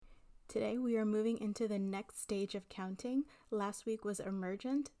Today we are moving into the next stage of counting. Last week was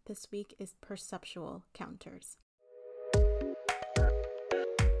emergent. This week is perceptual counters.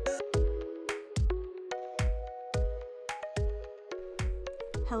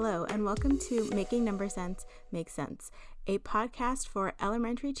 Hello and welcome to Making Number Sense Make Sense, a podcast for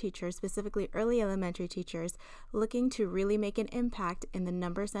elementary teachers, specifically early elementary teachers, looking to really make an impact in the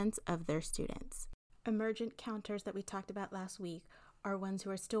number sense of their students. Emergent counters that we talked about last week are ones who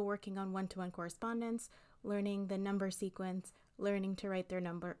are still working on one-to-one correspondence, learning the number sequence, learning to write their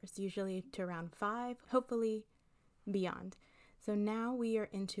numbers, usually to around 5, hopefully beyond. So now we are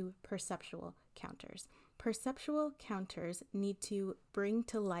into perceptual counters. Perceptual counters need to bring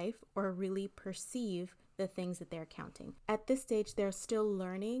to life or really perceive the things that they're counting. At this stage, they're still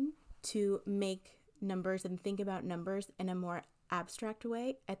learning to make numbers and think about numbers in a more abstract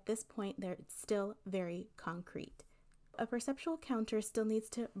way. At this point, they're still very concrete. A perceptual counter still needs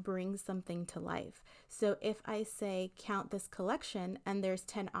to bring something to life. So if I say count this collection and there's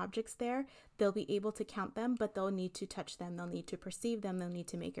 10 objects there, they'll be able to count them, but they'll need to touch them. They'll need to perceive them. They'll need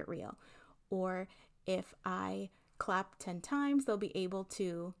to make it real. Or if I clap 10 times, they'll be able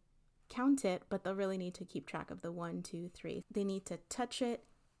to count it, but they'll really need to keep track of the 1, 2, 3. They need to touch it,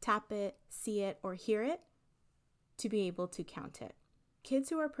 tap it, see it, or hear it to be able to count it.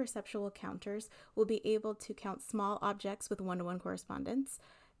 Kids who are perceptual counters will be able to count small objects with one-to-one correspondence.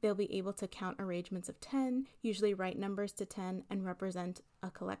 They'll be able to count arrangements of 10, usually write numbers to 10 and represent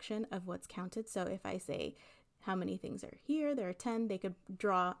a collection of what's counted. So if I say how many things are here, there are 10, they could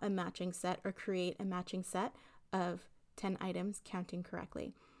draw a matching set or create a matching set of 10 items counting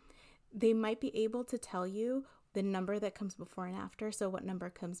correctly. They might be able to tell you the number that comes before and after, so what number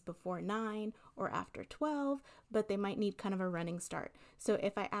comes before 9 or after 12, but they might need kind of a running start. So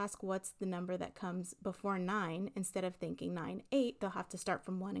if I ask what's the number that comes before 9, instead of thinking 9, 8, they'll have to start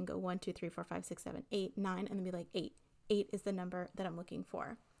from 1 and go 1, 2, 3, 4, 5, 6, 7, 8, 9, and then be like 8. 8 is the number that I'm looking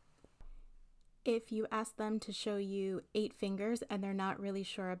for. If you ask them to show you 8 fingers and they're not really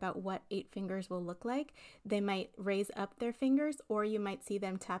sure about what 8 fingers will look like, they might raise up their fingers, or you might see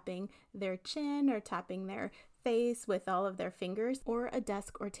them tapping their chin or tapping their face with all of their fingers, or a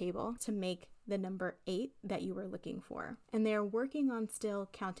desk or table to make the number 8 that you were looking for. And they're working on still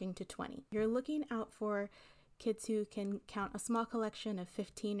counting to 20. You're looking out for kids who can count a small collection of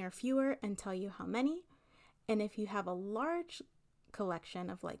 15 or fewer and tell you how many. And if you have a large collection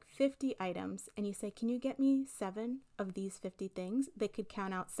of like 50 items and you say, can you get me 7 of these 50 things? They could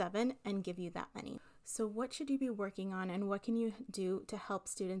count out 7 and give you that many. So what should you be working on, and what can you do to help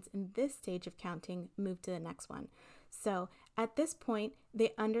students in this stage of counting move to the next one? So at this point,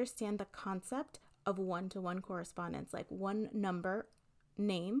 they understand the concept of one-to-one correspondence, like one number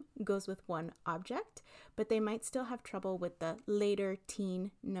name goes with one object, but they might still have trouble with the later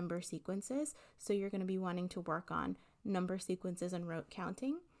teen number sequences. So you're going to be wanting to work on number sequences and rote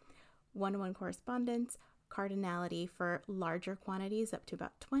counting, one-to-one correspondence, cardinality for larger quantities up to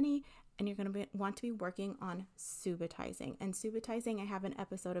about 20, and you're going to want to be working on subitizing. And subitizing, I have an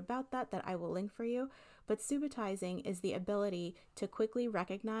episode about that I will link for you, but subitizing is the ability to quickly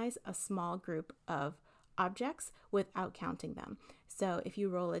recognize a small group of objects without counting them. So if you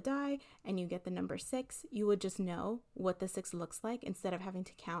roll a die and you get the number 6, you would just know what the 6 looks like instead of having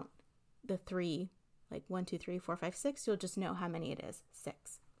to count the 3, like 1, 2, 3, 4, 5, 6, you'll just know how many it is,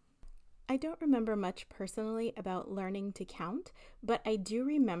 6. I don't remember much personally about learning to count, but I do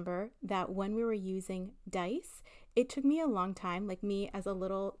remember that when we were using dice, it took me a long time, like me as a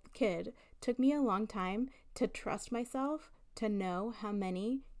little kid, took me a long time to trust myself to know how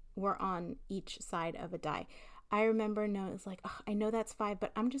many were on each side of a die. I remember knowing, it's like, oh, I know that's 5,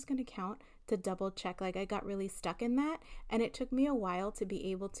 but I'm just going to count to double check. Like I got really stuck in that, and it took me a while to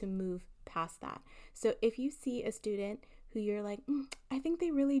be able to move past that. So if you see a student who you're like, I think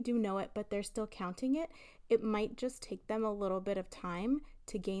they really do know it, but they're still counting it, it might just take them a little bit of time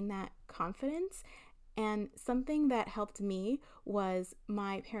to gain that confidence. And something that helped me was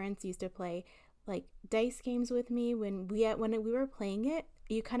my parents used to play like dice games with me. When we were playing it,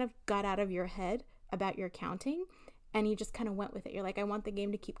 you kind of got out of your head about your counting and you just kind of went with it. You're like, I want the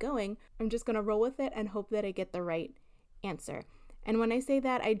game to keep going. I'm just going to roll with it and hope that I get the right answer. And when I say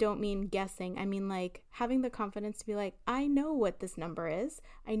that, I don't mean guessing. I mean like having the confidence to be like, I know what this number is.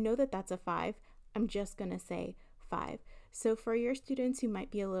 I know that that's a 5. I'm just going to say 5. So for your students who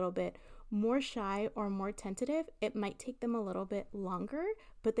might be a little bit more shy or more tentative, it might take them a little bit longer,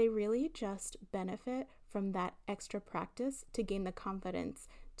 but they really just benefit from that extra practice to gain the confidence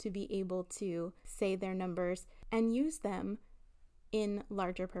to be able to say their numbers and use them in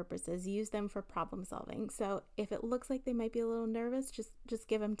larger purposes. Use them for problem solving. So if it looks like they might be a little nervous, just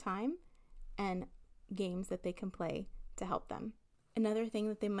give them time and games that they can play to help them. Another thing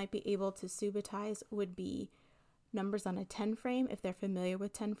that they might be able to subitize would be numbers on a 10 frame, if they're familiar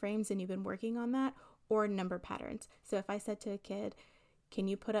with 10 frames and you've been working on that, or number patterns. So if I said to a kid, can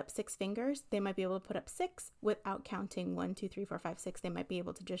you put up 6 fingers? They might be able to put up 6 without counting 1, 2, 3, 4, 5, 6. They might be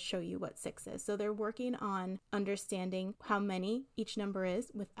able to just show you what 6 is. So they're working on understanding how many each number is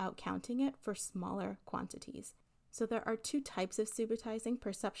without counting it for smaller quantities. So there are 2 types of subitizing,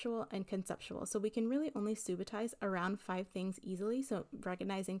 perceptual and conceptual. So we can really only subitize around 5 things easily. So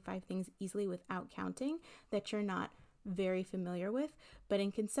recognizing 5 things easily without counting that you're not very familiar with. But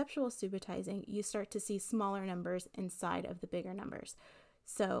in conceptual subitizing, you start to see smaller numbers inside of the bigger numbers.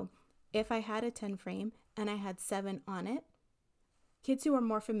 So if I had a 10 frame and I had 7 on it, kids who are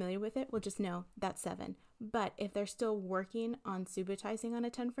more familiar with it will just know that's 7. But if they're still working on subitizing on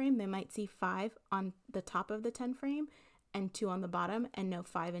a 10 frame, they might see 5 on the top of the 10 frame and 2 on the bottom and know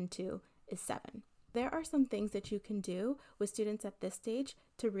 5 and 2 is 7. There are some things that you can do with students at this stage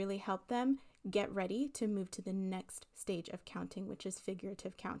to really help them get ready to move to the next stage of counting, which is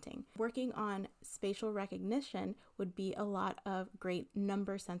figurative counting. Working on spatial recognition would be a lot of great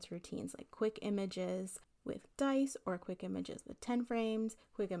number sense routines, like quick images with dice or quick images with 10 frames,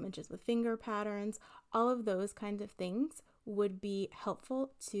 quick images with finger patterns. All of those kinds of things would be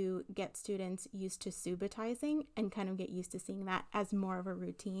helpful to get students used to subitizing and kind of get used to seeing that as more of a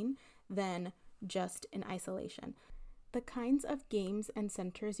routine than just in isolation. The kinds of games and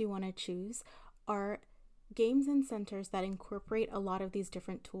centers you want to choose are games and centers that incorporate a lot of these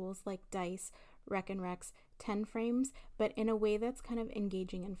different tools like dice, Rec and Recs, 10 frames, but in a way that's kind of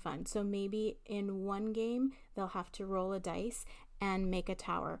engaging and fun. So maybe in one game, they'll have to roll a dice and make a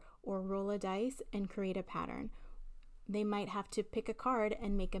tower, or roll a dice and create a pattern. They might have to pick a card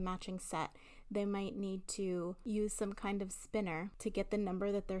and make a matching set. They might need to use some kind of spinner to get the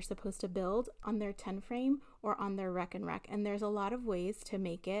number that they're supposed to build on their 10 frame or on their Rec and Rec. And there's a lot of ways to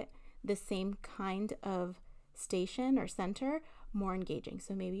make it the same kind of station or center more engaging.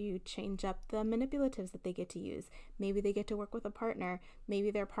 So maybe you change up the manipulatives that they get to use. Maybe they get to work with a partner. Maybe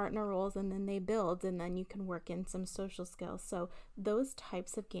their partner rolls and then they build, and then you can work in some social skills. So those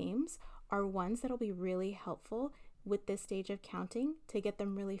types of games are ones that'll be really helpful with this stage of counting to get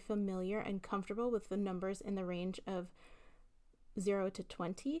them really familiar and comfortable with the numbers in the range of 0 to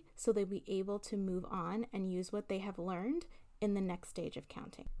 20, so they'll be able to move on and use what they have learned in the next stage of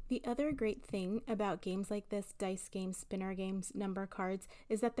counting. The other great thing about games like this, dice games, spinner games, number cards,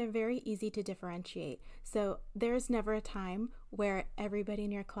 is that they're very easy to differentiate. So there's never a time where everybody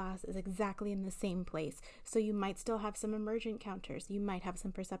in your class is exactly in the same place. So you might still have some emergent counters, you might have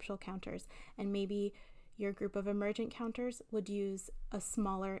some perceptual counters, and maybe your group of emergent counters would use a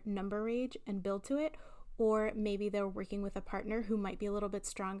smaller number range and build to it, or maybe they're working with a partner who might be a little bit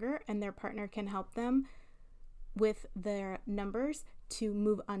stronger and their partner can help them with their numbers to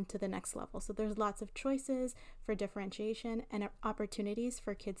move on to the next level. So there's lots of choices for differentiation and opportunities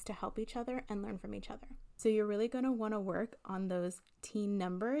for kids to help each other and learn from each other. So you're really going to want to work on those teen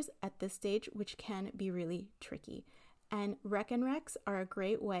numbers at this stage, which can be really tricky. And Rec and Recs are a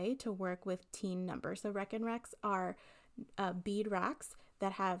great way to work with teen numbers. So Rec and Recs are bead racks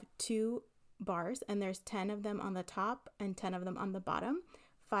that have 2 bars, and there's 10 of them on the top and 10 of them on the bottom.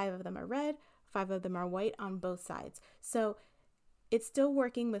 5 of them are red, 5 of them are white on both sides. So it's still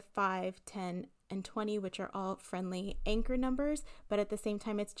working with 5, 10, and 20, which are all friendly anchor numbers, but at the same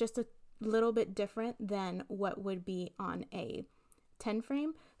time, it's just a little bit different than what would be on a 10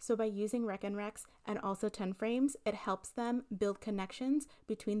 frame. So by using Rec and Recs and also 10 frames, it helps them build connections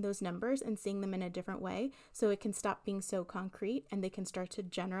between those numbers and seeing them in a different way. So it can stop being so concrete and they can start to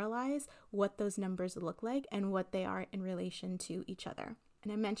generalize what those numbers look like and what they are in relation to each other.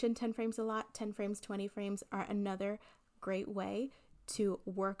 And I mentioned 10 frames a lot. 10 frames, 20 frames are another great way to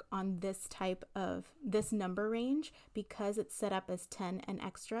work on this number range, because it's set up as 10 and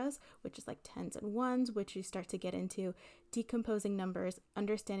extras, which is like tens and ones, which you start to get into decomposing numbers,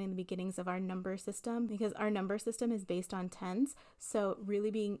 understanding the beginnings of our number system, because our number system is based on tens. So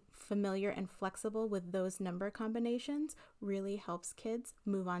really being familiar and flexible with those number combinations really helps kids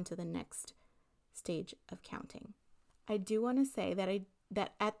move on to the next stage of counting. I do want to say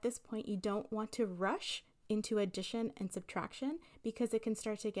that at this point, you don't want to rush into addition and subtraction, because it can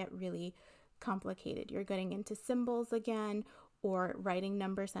start to get really complicated. You're getting into symbols again, or writing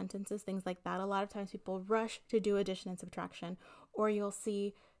number sentences, things like that. A lot of times people rush to do addition and subtraction, or you'll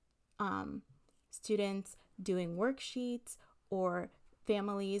see students doing worksheets or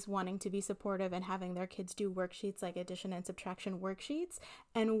families wanting to be supportive and having their kids do worksheets like addition and subtraction worksheets.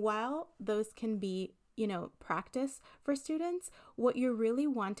 And while those can be, practice for students, what you're really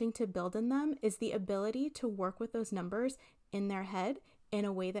wanting to build in them is the ability to work with those numbers in their head in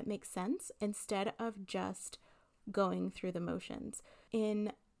a way that makes sense instead of just going through the motions.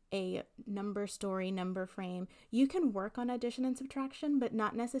 In a number story, number frame, you can work on addition and subtraction, but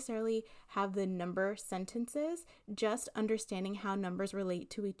not necessarily have the number sentences, just understanding how numbers relate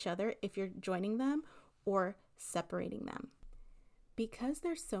to each other if you're joining them or separating them. Because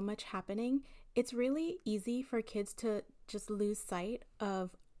there's so much happening, it's really easy for kids to just lose sight of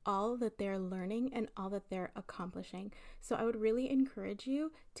all that they're learning and all that they're accomplishing. So I would really encourage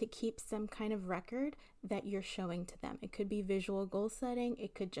you to keep some kind of record that you're showing to them. It could be visual goal setting.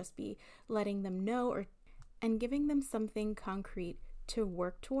 It could just be letting them know and giving them something concrete to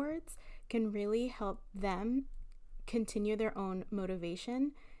work towards can really help them continue their own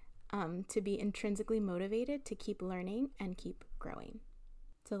motivation, to be intrinsically motivated to keep learning and keep growing.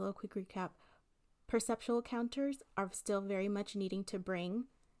 So a little quick recap. Perceptual counters are still very much needing to bring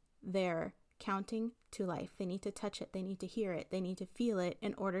their counting to life. They need to touch it. They need to hear it. They need to feel it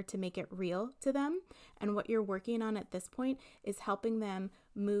in order to make it real to them. And what you're working on at this point is helping them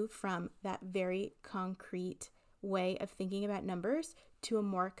move from that very concrete way of thinking about numbers to a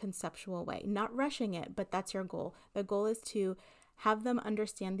more conceptual way. Not rushing it, but that's your goal. The goal is to have them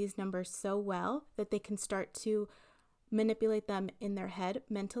understand these numbers so well that they can start to manipulate them in their head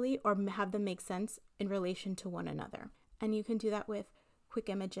mentally or have them make sense in relation to one another. And you can do that with quick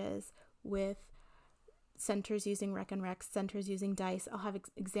images, with centers using Rec and Rex, centers using dice. I'll have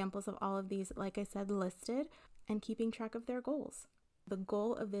examples of all of these, like I said, listed, and keeping track of their goals. The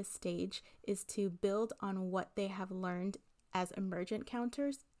goal of this stage is to build on what they have learned as emergent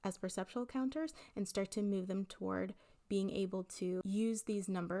counters, as perceptual counters, and start to move them toward being able to use these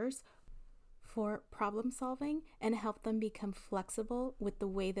numbers for problem solving and help them become flexible with the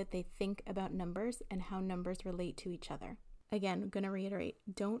way that they think about numbers and how numbers relate to each other. Again, I'm going to reiterate,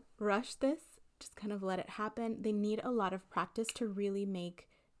 don't rush this, just kind of let it happen. They need a lot of practice to really make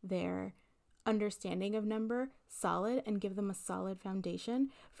their understanding of number solid and give them a solid foundation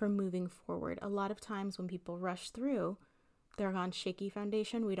for moving forward. A lot of times when people rush through, they're on shaky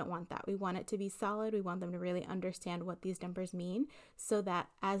foundation. We don't want that. We want it to be solid. We want them to really understand what these numbers mean so that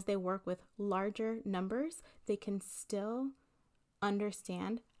as they work with larger numbers, they can still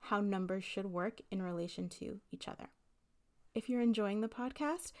understand how numbers should work in relation to each other. If you're enjoying the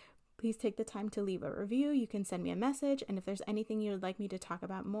podcast, please take the time to leave a review. You can send me a message. And if there's anything you would like me to talk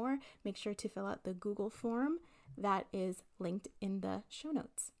about more, make sure to fill out the Google form that is linked in the show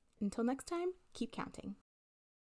notes. Until next time, keep counting.